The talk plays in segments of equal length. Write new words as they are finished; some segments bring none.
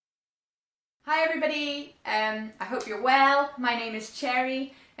Hi everybody, I hope you're well. My name is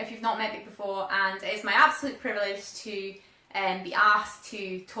Cherry, if you've not met me before, and it's my absolute privilege to be asked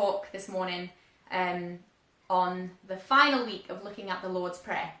to talk this morning on the final week of looking at the Lord's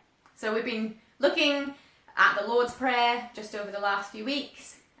Prayer. So we've been looking at the Lord's Prayer just over the last few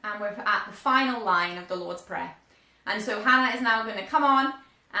weeks, and we're at the final line of the Lord's Prayer. And so Hannah is now going to come on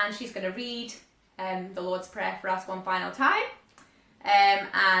and she's going to read the Lord's Prayer for us one final time.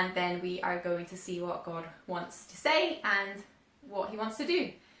 And then we are going to see what God wants to say and what he wants to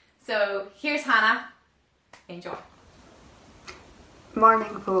do. So here's Hannah. Enjoy.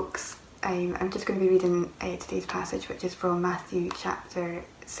 Morning folks. I'm just going to be reading today's passage, which is from Matthew chapter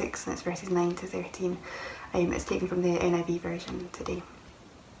 6 and it's verses 9 to 13. It's taken from the NIV version today.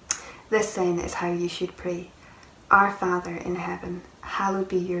 This then is how you should pray. Our Father in heaven, hallowed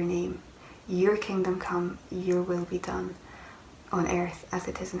be your name. Your kingdom come, your will be done, on earth as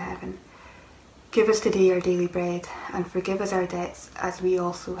it is in heaven. Give us today our daily bread, and forgive us our debts as we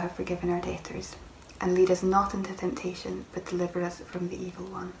also have forgiven our debtors. And lead us not into temptation, but deliver us from the evil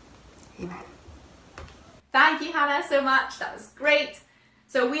one. Amen. Thank you, Hannah, so much. That was great.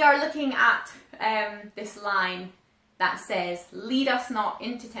 So we are looking at this line that says, lead us not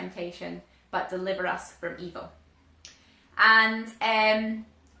into temptation, but deliver us from evil. And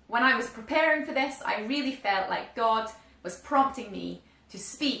when I was preparing for this, I really felt like God was prompting me to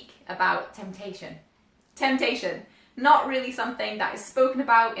speak about temptation. Temptation, not really something that is spoken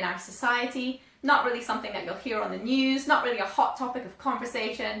about in our society, not really something that you'll hear on the news, not really a hot topic of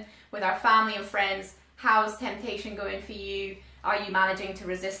conversation with our family and friends. How's temptation going for you? Are you managing to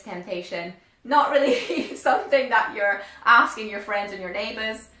resist temptation? Not really something that you're asking your friends and your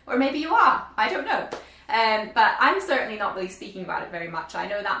neighbours, or maybe you are, I don't know. But I'm certainly not really speaking about it very much, I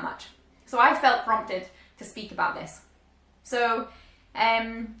know that much. So I felt prompted to speak about this. So,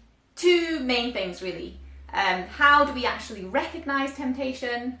 two main things really. How do we actually recognise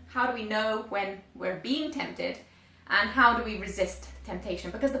temptation? How do we know when we're being tempted? And how do we resist temptation?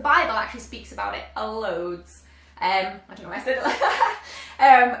 Because the Bible actually speaks about it loads. I don't know why I said it like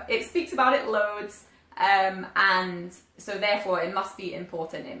that. It speaks about it loads. And so therefore it must be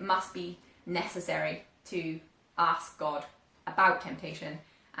important. It must be necessary to ask God about temptation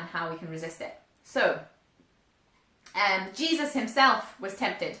and how we can resist it. So, Jesus himself was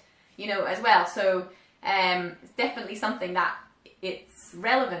tempted, as well. So it's definitely something that it's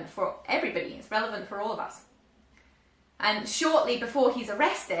relevant for everybody. It's relevant for all of us. And shortly before he's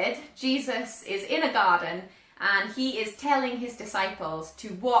arrested, Jesus is in a garden and he is telling his disciples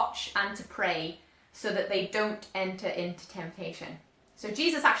to watch and to pray so that they don't enter into temptation. So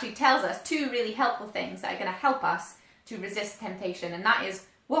Jesus actually tells us two really helpful things that are going to help us to resist temptation, and that is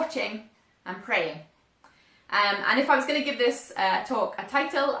watching and praying. And if I was going to give this talk a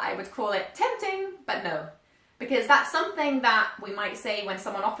title, I would call it Tempting But No. Because that's something that we might say when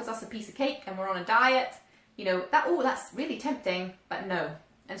someone offers us a piece of cake and we're on a diet, that's really tempting, but no.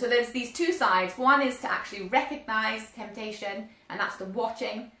 And so there's these two sides. One is to actually recognise temptation, and that's the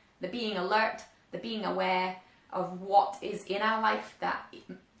watching, the being alert, the being aware of what is in our life that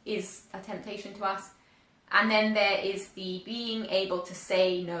is a temptation to us. And then there is the being able to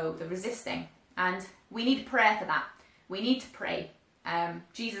say no, the resisting. And we need prayer for that. We need to pray.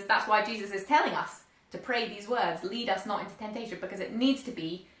 That's why Jesus is telling us to pray these words, lead us not into temptation, because it needs to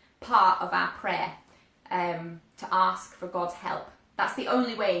be part of our prayer to ask for God's help. That's the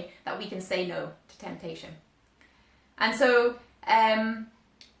only way that we can say no to temptation. And so,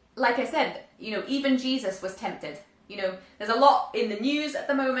 like I said, even Jesus was tempted. There's a lot in the news at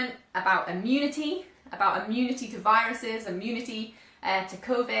the moment about immunity to viruses, immunity to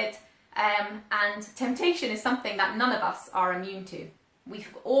COVID. And temptation is something that none of us are immune to. We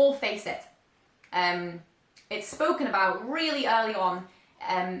all face it. It's spoken about really early on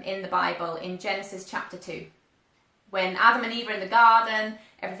in the Bible, in Genesis chapter 2. When Adam and Eve are in the garden,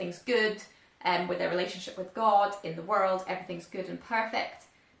 everything's good with their relationship with God, in the world, everything's good and perfect.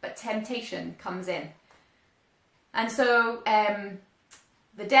 But temptation comes in. And so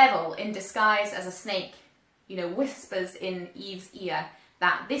the devil, in disguise as a snake, whispers in Eve's ear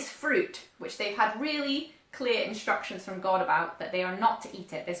that this fruit, which they've had really clear instructions from God about, that they are not to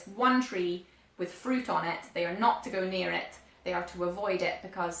eat it. This one tree with fruit on it, they are not to go near it. They are to avoid it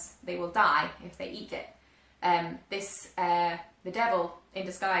because they will die if they eat it. The devil, in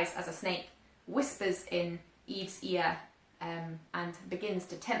disguise as a snake, whispers in Eve's ear and begins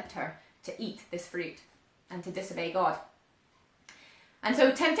to tempt her to eat this fruit and to disobey God. And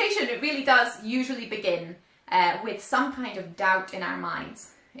so temptation, it really does usually begin with some kind of doubt in our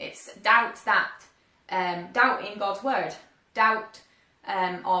minds. It's doubt in God's word, doubt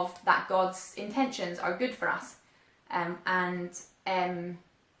of that God's intentions are good for us.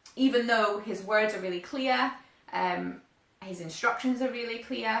 Even though his words are really clear, his instructions are really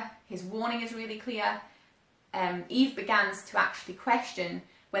clear, his warning is really clear, Eve begins to actually question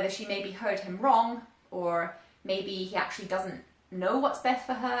whether she maybe heard him wrong, or maybe he actually doesn't know what's best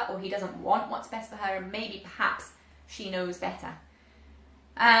for her, or he doesn't want what's best for her, and maybe perhaps she knows better.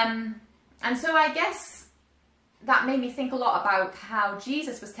 And so I guess that made me think a lot about how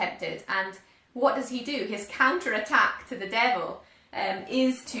Jesus was tempted, and what does he do? His counterattack to the devil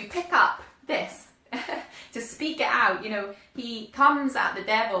is to pick up this, to speak it out. He comes at the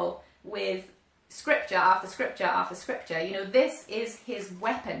devil with scripture after scripture after scripture. This is his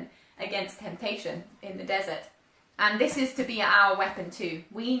weapon against temptation in the desert. And this is to be our weapon too.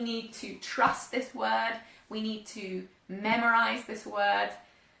 We need to trust this word. We need to memorize this word.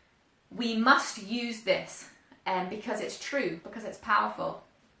 We must use this because it's true, because it's powerful.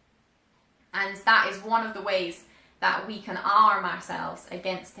 And that is one of the ways that we can arm ourselves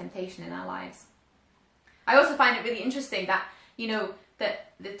against temptation in our lives. I also find it really interesting that,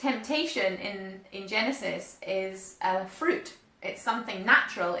 that the temptation in Genesis is a fruit. It's something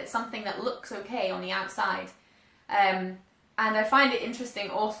natural. It's something that looks okay on the outside. And I find it interesting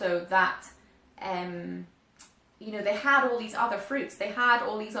also that, they had all these other fruits. They had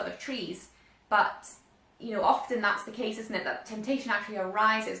all these other trees. But, often that's the case, isn't it? That temptation actually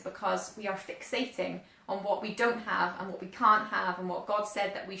arises because we are fixating on what we don't have and what we can't have and what God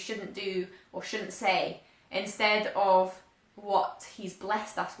said that we shouldn't do or shouldn't say, instead of what he's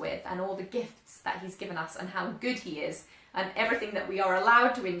blessed us with and all the gifts that he's given us and how good he is and everything that we are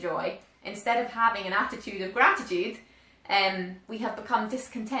allowed to enjoy. Instead of having an attitude of gratitude, we have become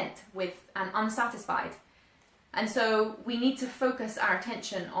discontent with and unsatisfied. And so we need to focus our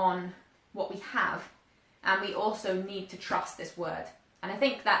attention on what we have, and we also need to trust this word. And I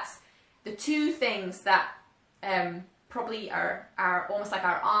think that's the two things that probably are almost like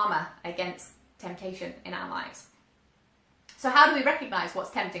our armour against temptation in our lives. So how do we recognise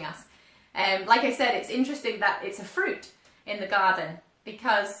what's tempting us? Like I said, it's interesting that it's a fruit in the garden,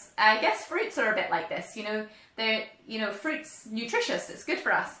 because I guess fruits are a bit like this. Fruit's nutritious, it's good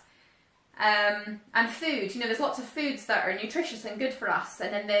for us. And food, there's lots of foods that are nutritious and good for us,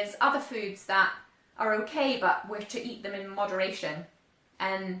 and then there's other foods that are okay, but we're to eat them in moderation.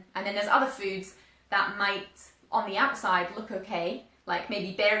 And then there's other foods that might, on the outside, look okay, like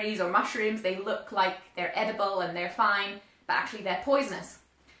maybe berries or mushrooms. They look like they're edible and they're fine, but actually they're poisonous.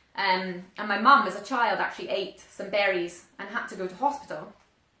 And my mum, as a child, actually ate some berries and had to go to hospital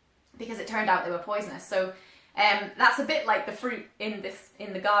because it turned out they were poisonous. So that's a bit like the fruit in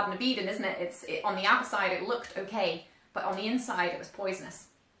the Garden of Eden, isn't it? On the outside it looked okay, but on the inside it was poisonous.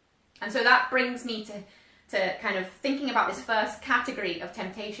 And so that brings me to kind of thinking about this first category of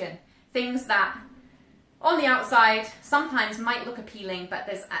temptation. Things that on the outside sometimes might look appealing, but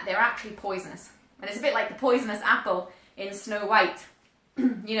they're actually poisonous. And it's a bit like the poisonous apple in Snow White.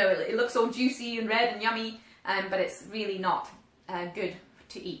 It looks all juicy and red and yummy, but it's really not good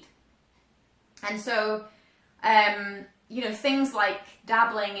to eat. And so, things like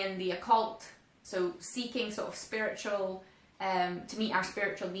dabbling in the occult, so seeking sort of spiritual, to meet our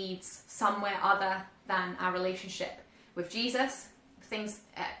spiritual needs somewhere other than our relationship with Jesus.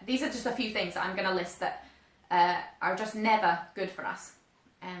 These are just a few things that I'm going to list that are just never good for us.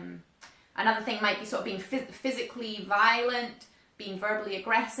 Another thing might be sort of being physically violent, being verbally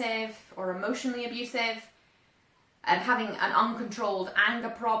aggressive or emotionally abusive, having an uncontrolled anger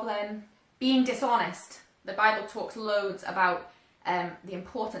problem, being dishonest. The Bible talks loads about the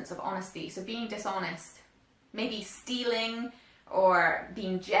importance of honesty. So being dishonest, maybe stealing or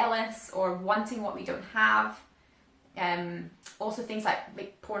being jealous or wanting what we don't have. Also things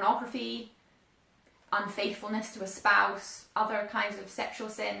like pornography, unfaithfulness to a spouse, other kinds of sexual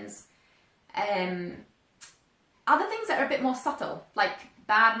sins. Other things that are a bit more subtle, like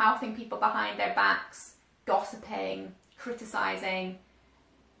bad-mouthing people behind their backs, gossiping, criticising,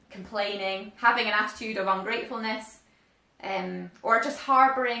 complaining, having an attitude of ungratefulness, or just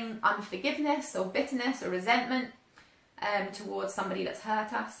harbouring unforgiveness or bitterness or resentment towards somebody that's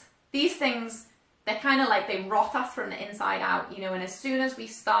hurt us. These things, they're kind of like they rot us from the inside out, and as soon as we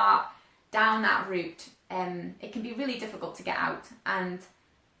start down that route, it can be really difficult to get out. And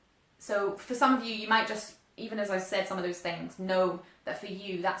so for some of you, you might just, even as I said some of those things, know that for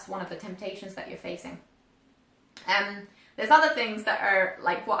you, that's one of the temptations that you're facing. There's other things that are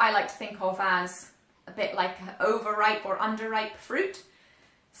like what I like to think of as a bit like overripe or underripe fruit.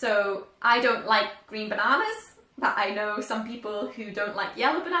 So I don't like green bananas, but I know some people who don't like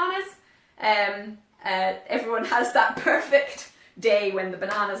yellow bananas. Everyone has that perfect day when the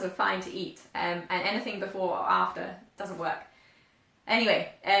bananas are fine to eat, and anything before or after doesn't work. Anyway,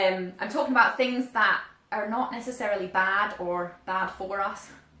 I'm talking about things that are not necessarily bad or bad for us,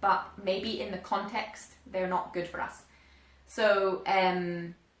 but maybe in the context they're not good for us. So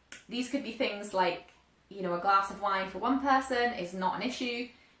these could be things like, you know, a glass of wine for one person is not an issue,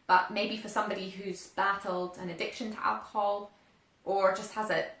 but maybe for somebody who's battled an addiction to alcohol or just has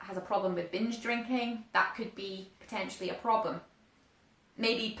a problem with binge drinking, that could be potentially a problem.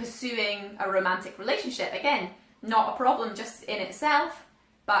 Maybe pursuing a romantic relationship, again, not a problem just in itself,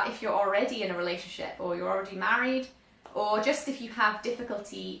 but if you're already in a relationship or you're already married, or just if you have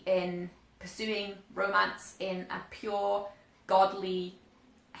difficulty in pursuing romance in a pure, godly,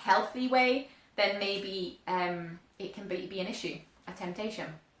 healthy way, then maybe it can be an issue, a temptation.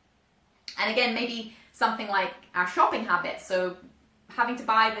 And again, maybe something like our shopping habits, so having to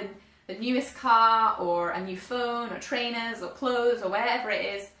buy the newest car or a new phone or trainers or clothes or whatever it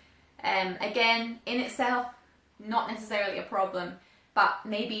is, again, in itself, not necessarily a problem, but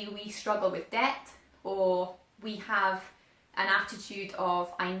maybe we struggle with debt, or we have an attitude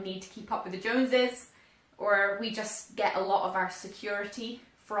of I need to keep up with the Joneses, or we just get a lot of our security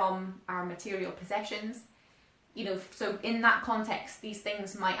from our material possessions. You know, so in that context, these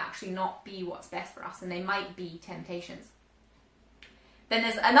things might actually not be what's best for us, and they might be temptations. Then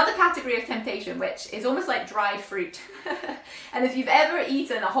there's another category of temptation, which is almost like dried fruit. And if you've ever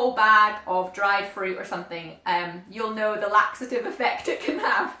eaten a whole bag of dried fruit or something, you'll know the laxative effect it can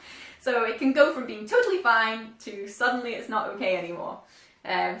have. So it can go from being totally fine to suddenly it's not okay anymore.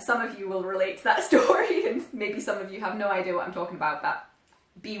 Some of you will relate to that story, and maybe some of you have no idea what I'm talking about, but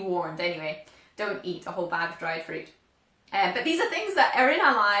be warned anyway. Don't eat a whole bag of dried fruit. But these are things that are in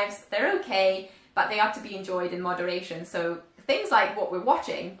our lives, they're okay, but they are to be enjoyed in moderation. So things like what we're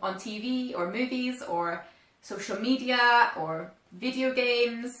watching on TV or movies or social media or video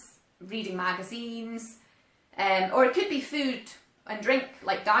games, reading magazines, or it could be food and drink,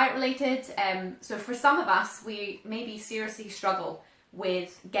 like diet related. So for some of us, we maybe seriously struggle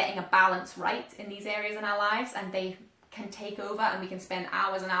with getting a balance right in these areas in our lives, and they can take over and we can spend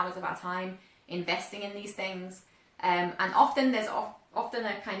hours and hours of our time investing in these things. And often there's often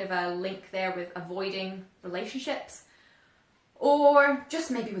a kind of a link there with avoiding relationships, or just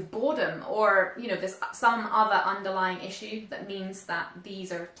maybe with boredom, or, you know, there's some other underlying issue that means that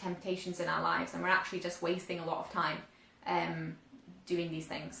these are temptations in our lives and we're actually just wasting a lot of time doing these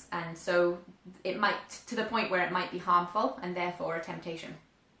things. And so it might, to the point where it might be harmful and therefore a temptation.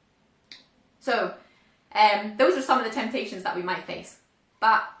 So those are some of the temptations that we might face.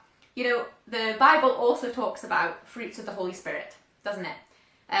 But, you know, the Bible also talks about fruits of the Holy Spirit, doesn't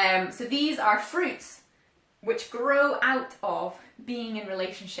it? So these are fruits which grow out of being in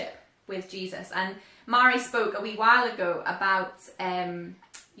relationship with Jesus. And Mari spoke a wee while ago about,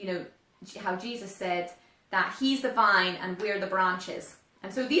 you know, how Jesus said that he's the vine and we're the branches.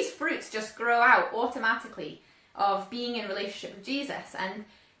 And so these fruits just grow out automatically of being in relationship with Jesus. And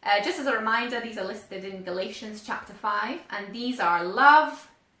just as a reminder, these are listed in Galatians chapter 5, and these are love,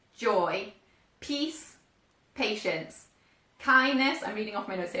 joy, peace, patience, kindness, I'm reading off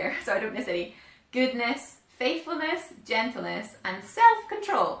my notes here so I don't miss any, goodness, faithfulness, gentleness, and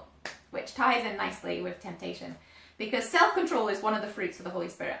self-control, which ties in nicely with temptation, because self-control is one of the fruits of the Holy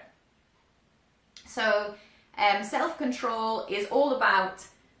Spirit. So self-control is all about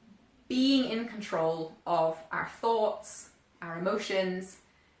being in control of our thoughts, our emotions,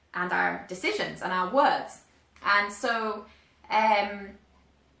 and our decisions and our words. And so,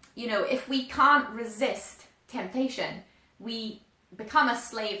 you know, if we can't resist temptation, we become a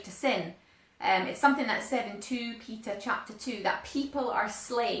slave to sin. It's something that's said in 2 Peter chapter 2, that people are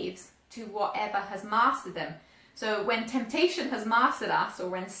slaves to whatever has mastered them. So when temptation has mastered us, or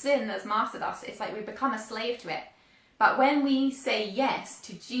when sin has mastered us, it's like we become a slave to it. But when we say yes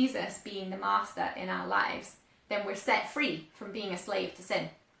to Jesus being the master in our lives, then we're set free from being a slave to sin.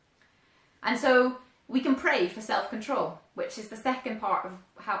 And so we can pray for self-control, which is the second part of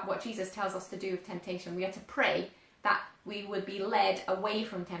what Jesus tells us to do with temptation. We are to pray that we would be led away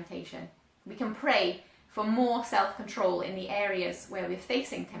from temptation. We can pray for more self-control in the areas where we're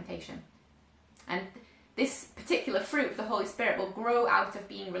facing temptation. And this particular fruit of the Holy Spirit will grow out of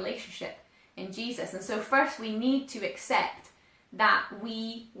being relationship in Jesus. And so first we need to accept that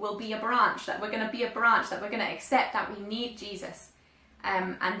we will be a branch, that we're going to be a branch, that we're going to accept that we need Jesus,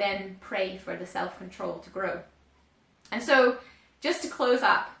 and then pray for the self-control to grow. And so just to close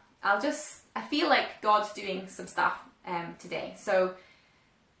up, I feel like God's doing some stuff today. So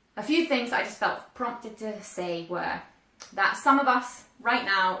a few things I just felt prompted to say were that some of us right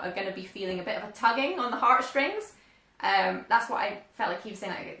now are going to be feeling a bit of a tugging on the heartstrings That's what I felt like he was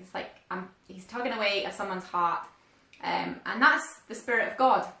saying. Like, it's like he's tugging away at someone's heart. And that's the Spirit of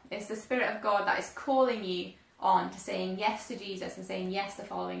God. It's the Spirit of God that is calling you on to saying yes to Jesus and saying yes to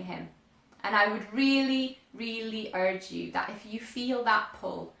following him. And I would really, really urge you that if you feel that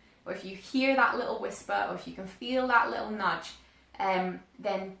pull, or if you hear that little whisper, or if you can feel that little nudge,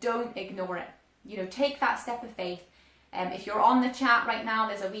 then don't ignore it. You know, take that step of faith. If you're on the chat right now,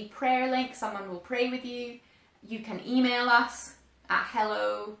 there's a wee prayer link. Someone will pray with you. You can email us at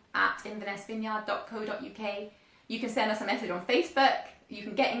hello@invernessvineyard.co.uk. You can send us a message on Facebook. You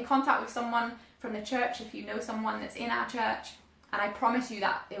can get in contact with someone from the church if you know someone that's in our church. And I promise you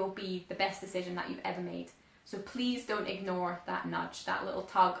that it will be the best decision that you've ever made. So please don't ignore that nudge, that little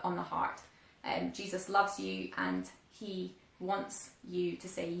tug on the heart. Jesus loves you and he wants you to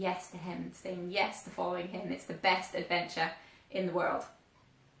say yes to him, saying yes to following him. It's the best adventure in the world.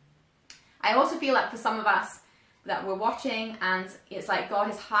 I also feel like for some of us that we're watching, and it's like God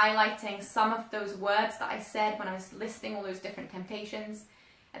is highlighting some of those words that I said when I was listing all those different temptations,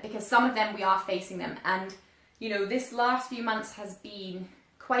 because some of them we are facing them. And you know, this last few months has been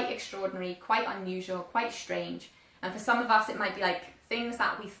quite extraordinary, quite unusual, quite strange. And for some of us, it might be like things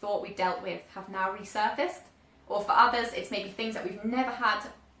that we thought we dealt with have now resurfaced. Or for others, it's maybe things that we've never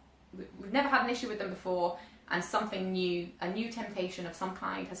had an issue with them before, and something new, a new temptation of some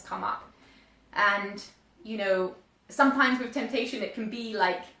kind has come up. And, you know, sometimes with temptation, it can be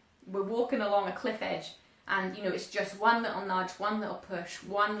like we're walking along a cliff edge, and, you know, it's just one little nudge, one little push,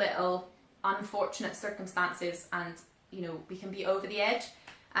 one little unfortunate circumstances, and you know, we can be over the edge.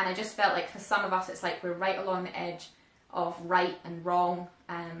 And I just felt like for some of us it's like we're right along the edge of right and wrong,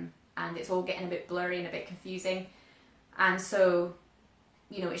 and it's all getting a bit blurry and a bit confusing. And so,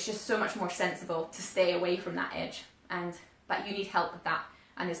 you know, it's just so much more sensible to stay away from that edge, and that you need help with that.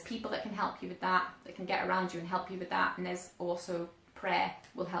 And there's people that can help you with that can get around you and help you with that, and there's also prayer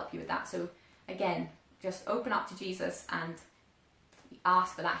will help you with that. So again, just open up to Jesus and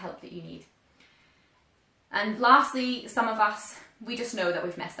ask for that help that you need. And lastly, some of us, we just know that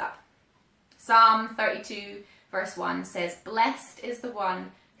we've messed up. Psalm 32 verse 1 says, "Blessed is the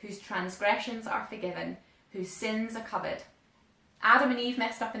one whose transgressions are forgiven, whose sins are covered." Adam and Eve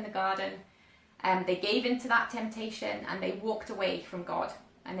messed up in the garden, and they gave into that temptation and they walked away from God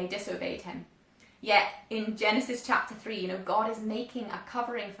and they disobeyed him. Yet in Genesis chapter 3, you know, God is making a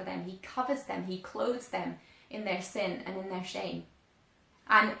covering for them. He covers them, he clothes them in their sin and in their shame.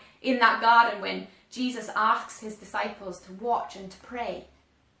 And in that garden, when Jesus asks his disciples to watch and to pray,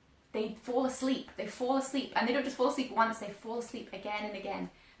 they fall asleep. They fall asleep. And they don't just fall asleep once, they fall asleep again and again.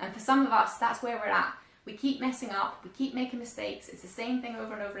 And for some of us, that's where we're at. We keep messing up. We keep making mistakes. It's the same thing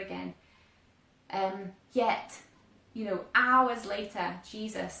over and over again. Yet, you know, hours later,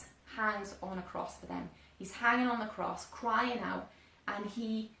 Jesus hangs on a cross for them. He's hanging on the cross, crying out, and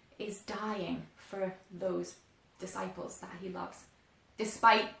he is dying for those disciples that he loves.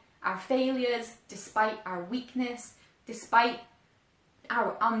 Despite our failures, despite our weakness, despite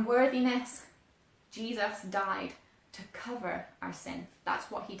our unworthiness, Jesus died to cover our sin.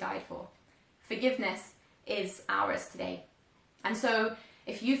 That's what he died for. Forgiveness is ours today. And so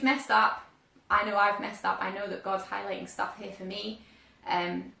if you've messed up, I know I've messed up, I know that God's highlighting stuff here for me,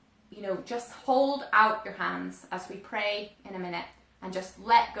 you know, just hold out your hands as we pray in a minute, and just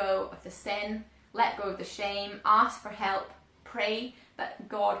let go of the sin, let go of the shame, ask for help, pray that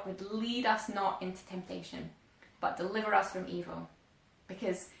God would lead us not into temptation, but deliver us from evil,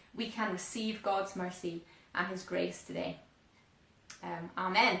 because we can receive God's mercy and his grace today.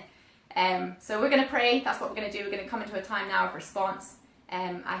 Amen. So we're going to pray. That's what we're going to do. We're going to come into a time now of response.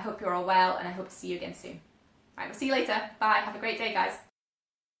 I hope you're all well, and I hope to see you again soon. Right, we'll see you later. Bye. Have a great day, guys.